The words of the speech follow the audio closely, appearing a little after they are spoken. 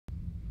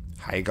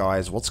Hey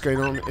guys, what's going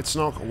on? It's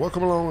Nog.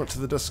 Welcome along to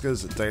the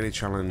Duskers Daily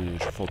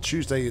Challenge for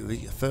Tuesday the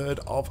 3rd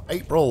of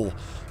April,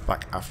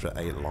 back after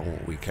a long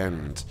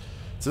weekend.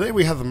 Today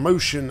we have the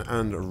motion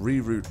and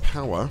reroute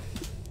power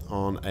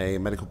on a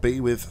medical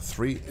bee with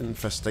 3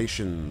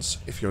 infestations.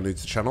 If you're new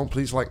to the channel,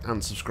 please like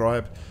and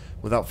subscribe.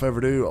 Without further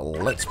ado,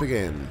 let's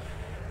begin.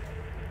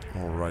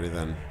 Alrighty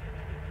then.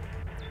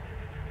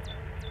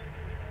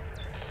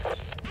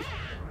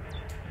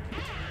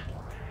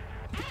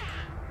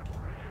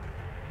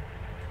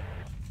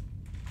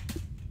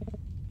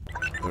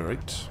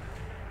 Alright.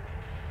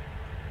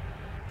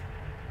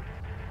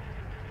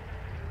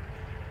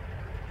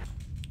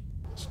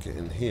 Let's get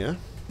in here.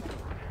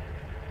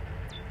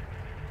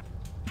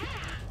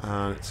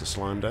 And it's a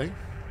slime day.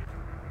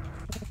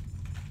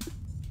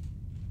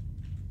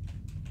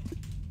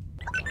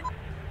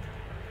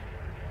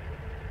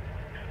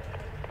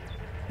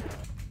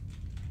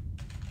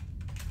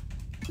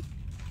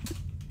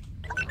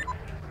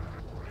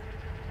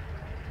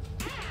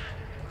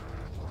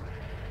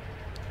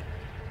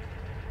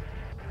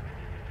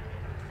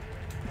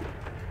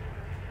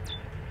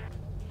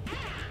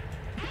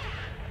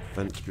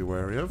 Vent to be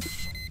wary of.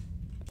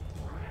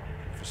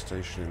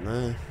 Infestation in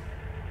there.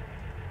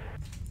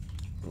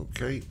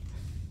 Okay.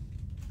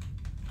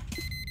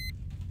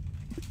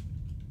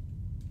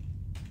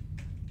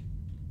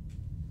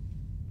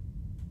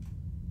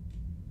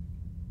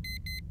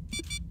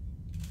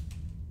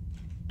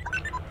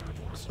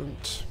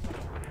 Excellent.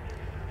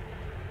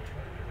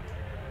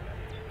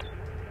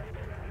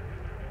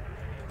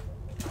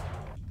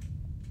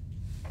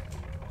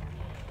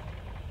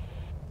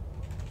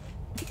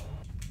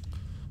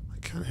 I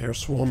can hear a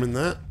swarm in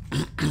there.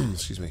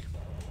 Excuse me.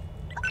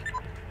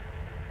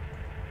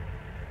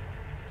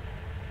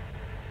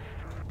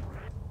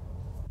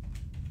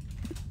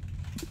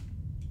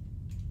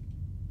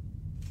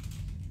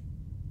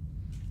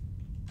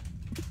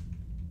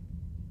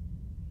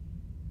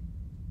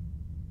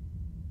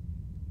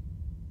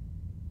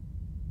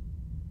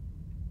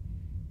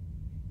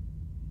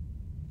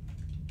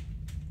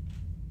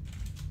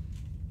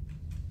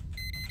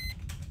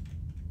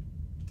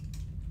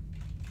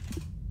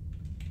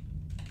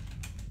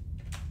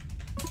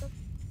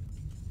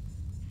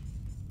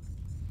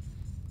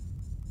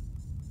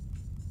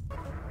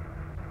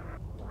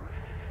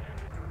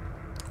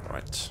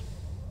 Right.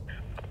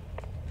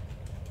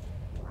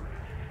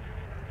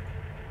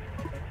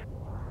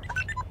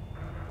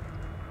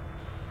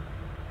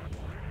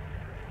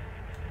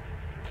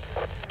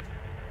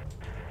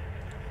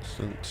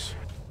 Excellent.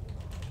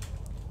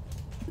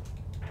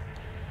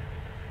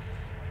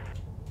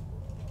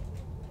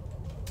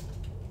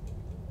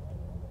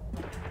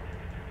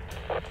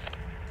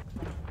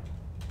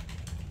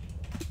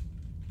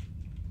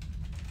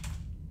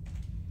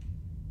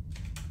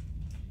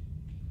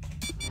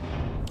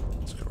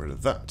 Rid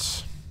of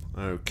that.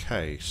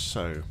 Okay,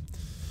 so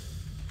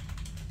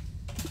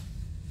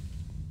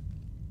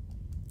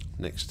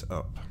next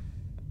up,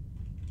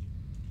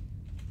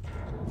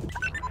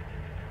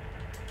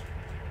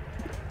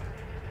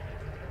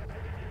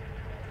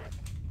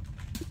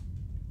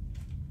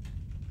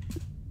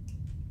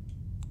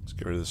 let's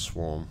get rid of the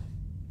swarm.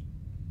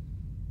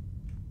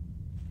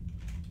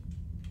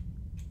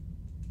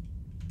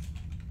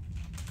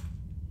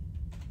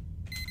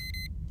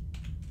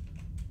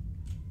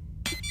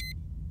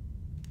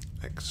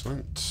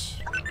 Excellent.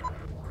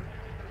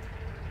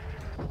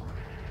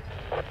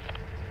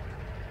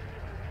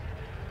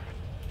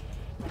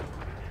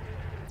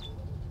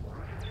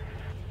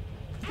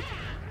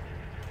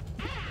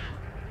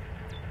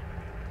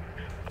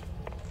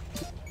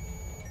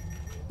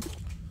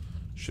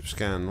 Ship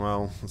scan,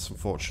 well, that's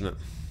unfortunate,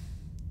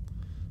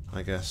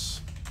 I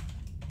guess.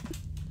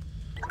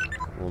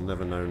 We'll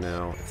never know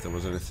now if there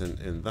was anything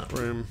in that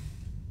room.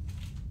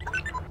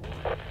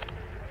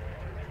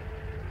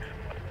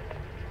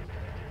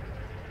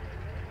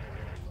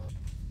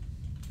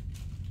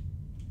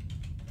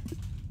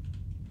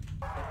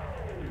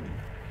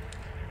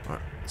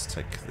 Alright, let's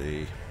take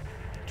the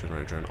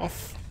generator drone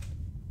off.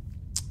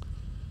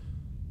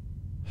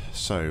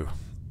 So,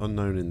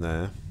 unknown in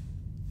there.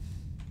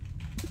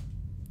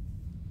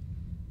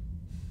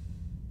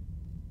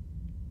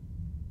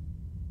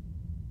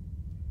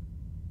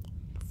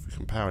 If we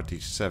can power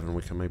D7,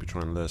 we can maybe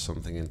try and lure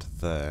something into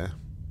there.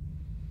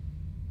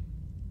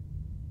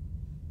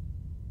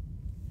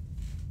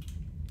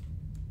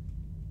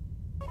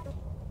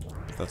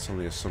 But that's on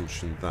the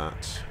assumption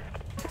that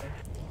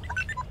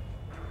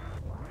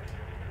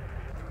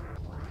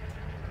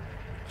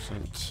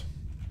excellent.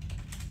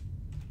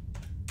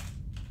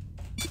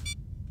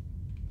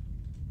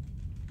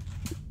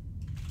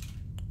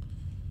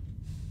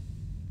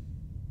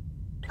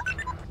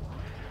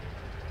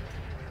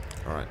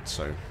 Alright,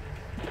 so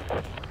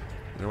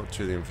we know what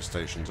 2 of the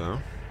infestations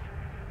are.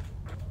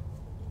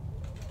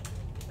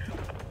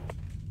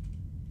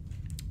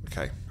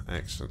 Okay,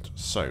 excellent.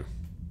 So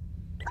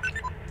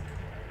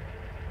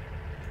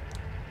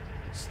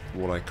that's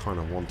what I kind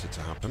of wanted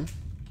to happen.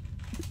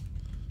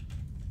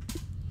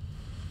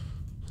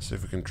 See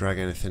if we can drag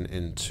anything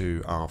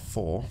into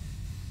R4.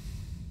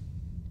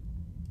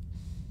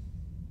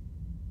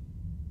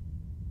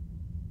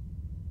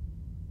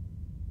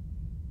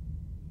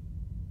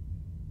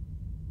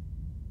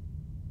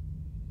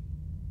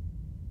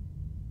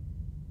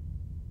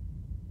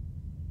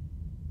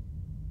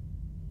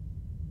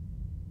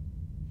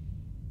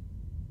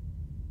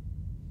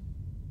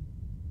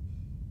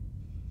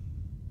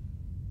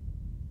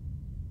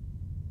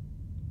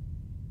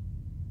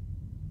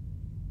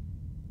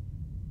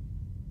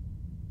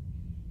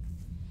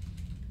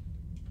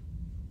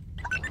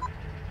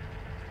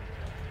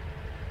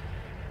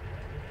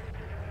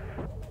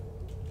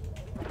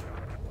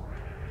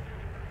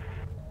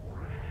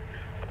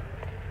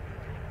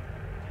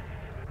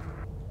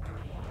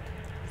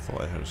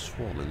 Thought I heard a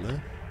swarm in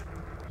there.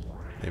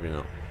 Maybe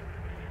not.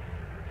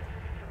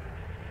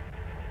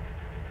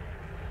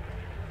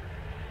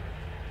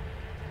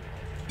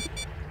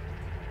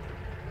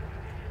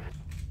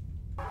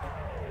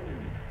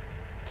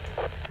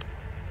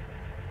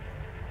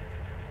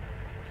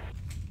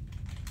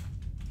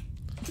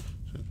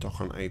 So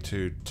dock on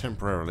A2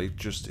 temporarily,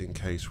 just in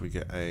case we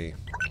get a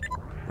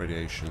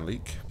radiation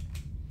leak.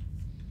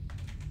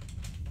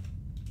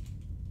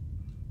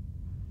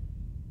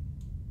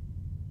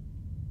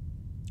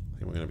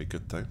 I think we're going to be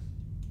good though.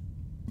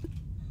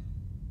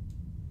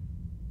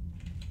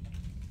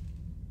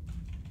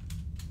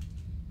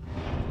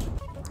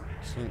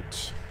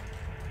 Excellent.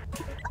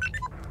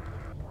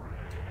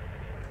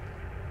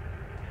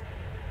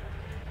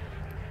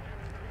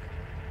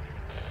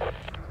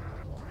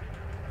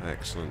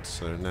 Excellent.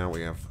 So now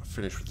we have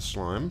finished with the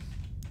slime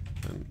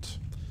and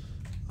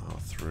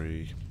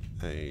R3,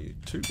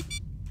 A2.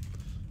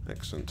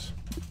 Excellent.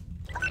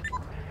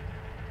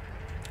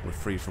 We're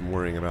free from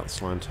worrying about the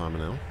slime timer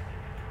now.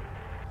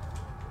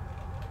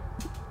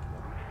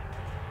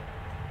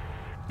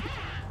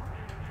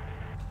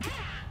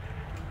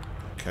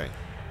 Okay.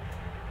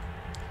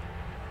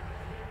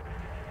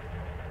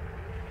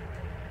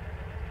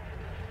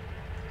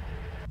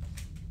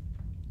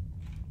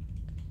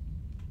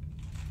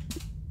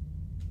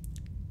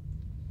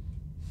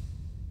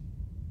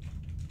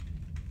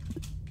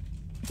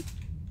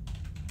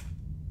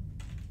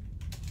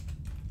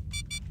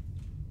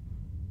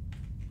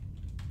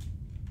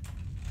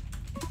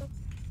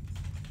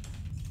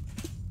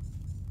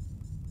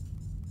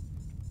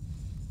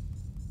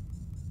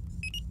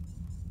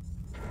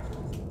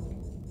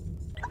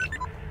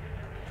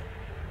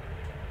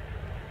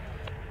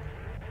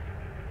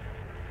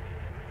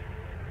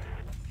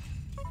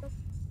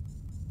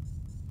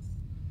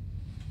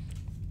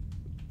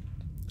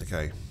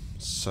 Okay,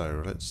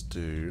 so let's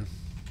do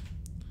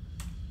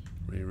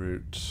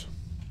reroute.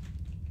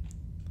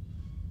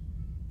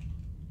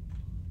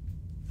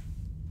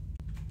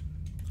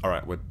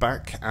 Alright, we're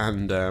back,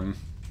 and I don't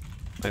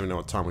even know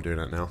what time we're doing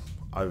it now.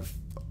 I've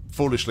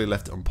foolishly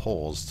left it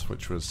unpaused,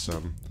 which was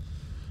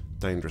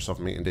dangerous of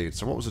me indeed.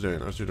 So what was I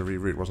doing? I was doing a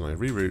reroute, wasn't I?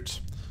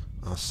 Reroute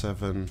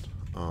R7,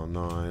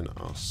 R9,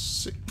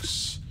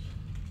 R6.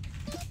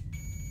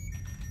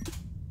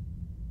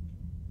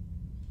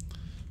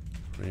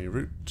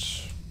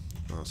 Reroute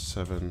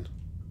R7,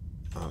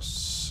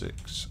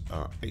 R6,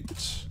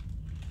 R8.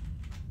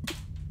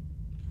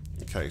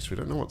 Okay, so we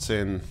don't know what's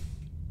in.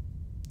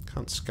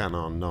 Can't scan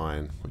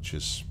R9, which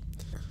is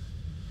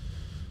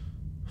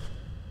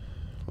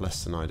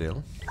less than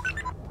ideal.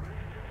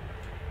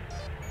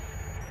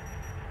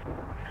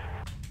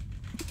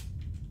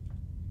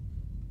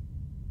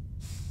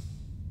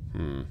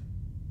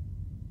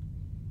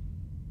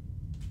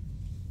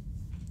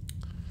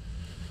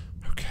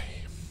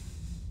 Okay.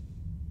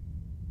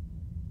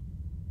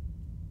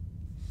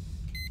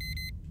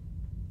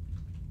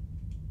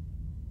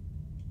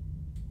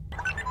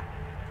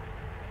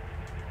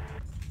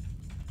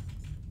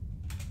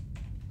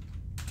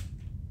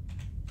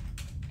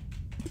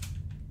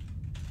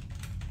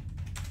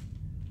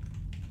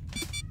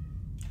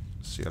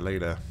 See you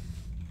later.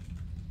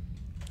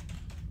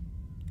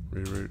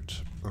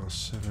 Reroute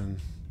R7,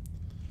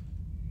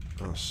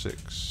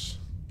 R6,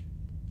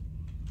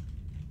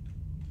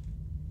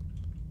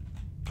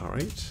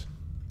 R8.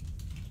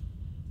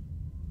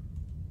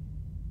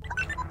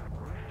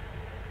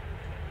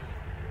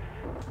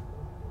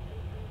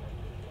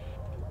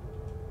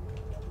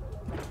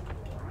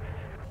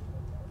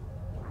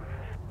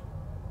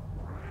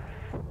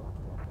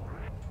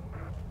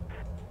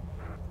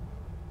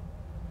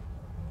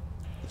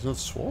 There's another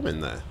swarm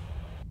in there.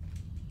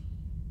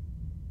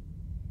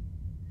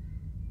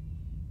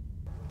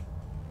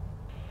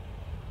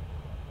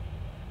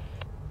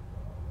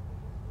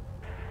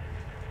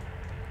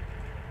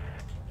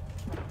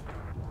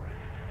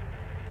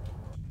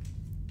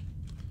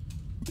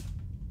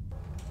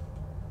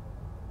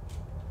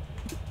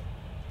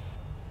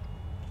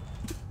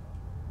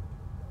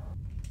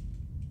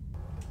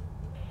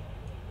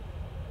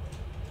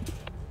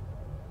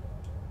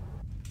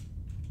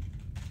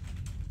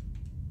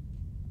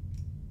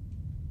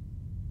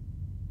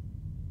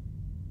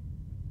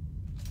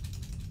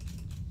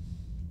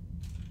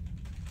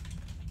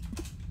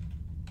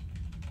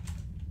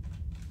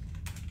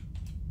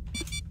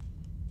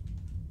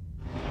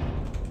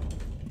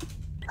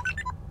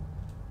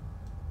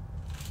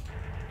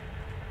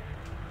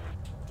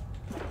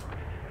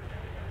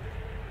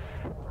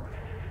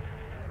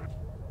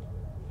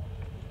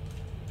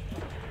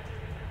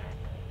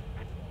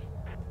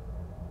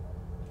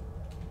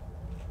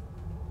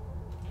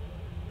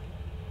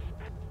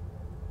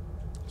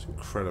 It's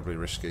incredibly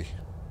risky.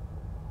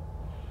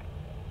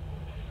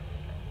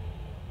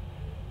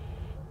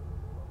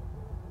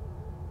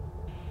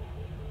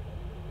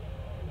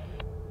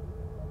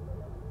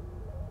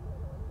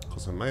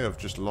 Because I may have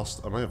just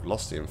lost, I may have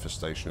lost the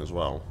infestation as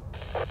well.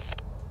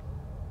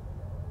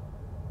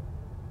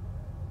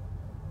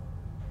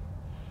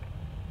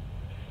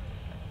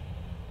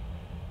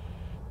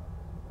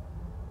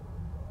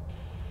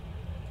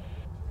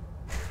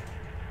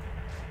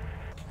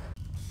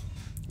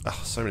 Oh,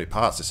 so many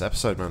parts this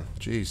episode, man.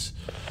 Jeez.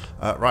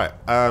 Right.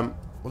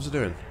 What was I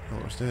doing?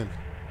 What was I doing?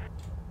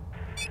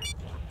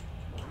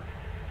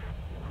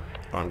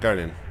 Right, I'm going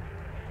in.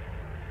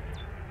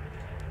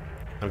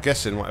 I'm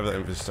guessing whatever that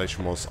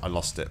infestation was, I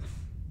lost it.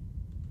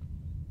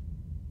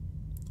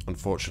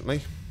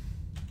 Unfortunately.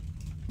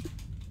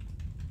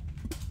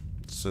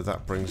 So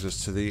that brings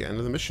us to the end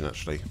of the mission,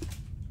 actually.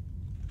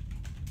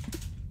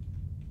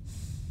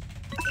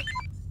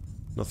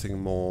 Nothing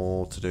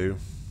more to do.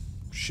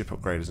 Ship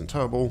upgrade is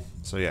untowable.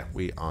 So yeah,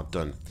 we are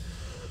done.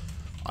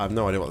 I have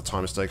no idea what the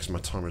timer is because my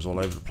timer is all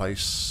over the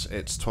place.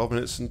 It's 12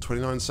 minutes and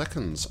 29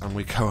 seconds, and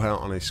we go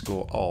out on a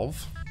score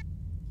of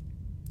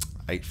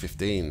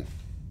 8:15.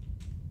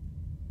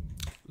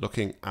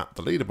 Looking at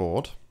the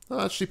leaderboard, that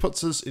actually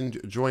puts us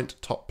in joint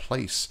top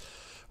place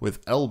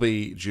with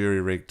LB,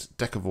 Jury Rigged,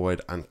 Decker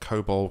Void, and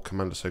Kobold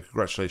Commander. So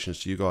congratulations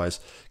to you guys.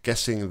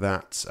 Guessing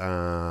that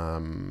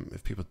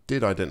if people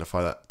did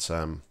identify that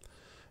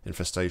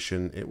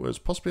infestation, it was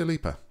possibly a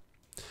leaper.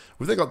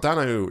 We've then got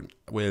Dano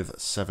with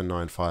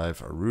 795,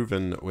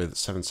 Reuven with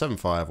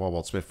 775,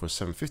 Wild Smith with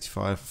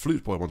 755,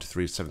 Flute Boy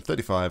 123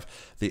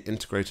 735, the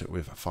Integrator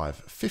with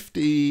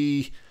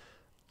 550,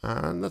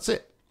 and that's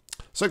it.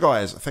 So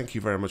guys, thank you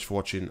very much for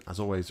watching. As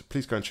always,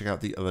 please go and check out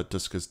the other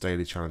Duskers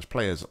Daily Challenge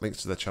players.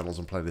 Links to their channels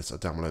and playlists are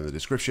down below in the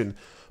description.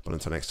 But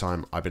until next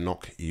time, I've been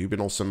Nock, you've been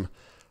awesome.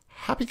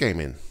 Happy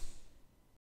gaming.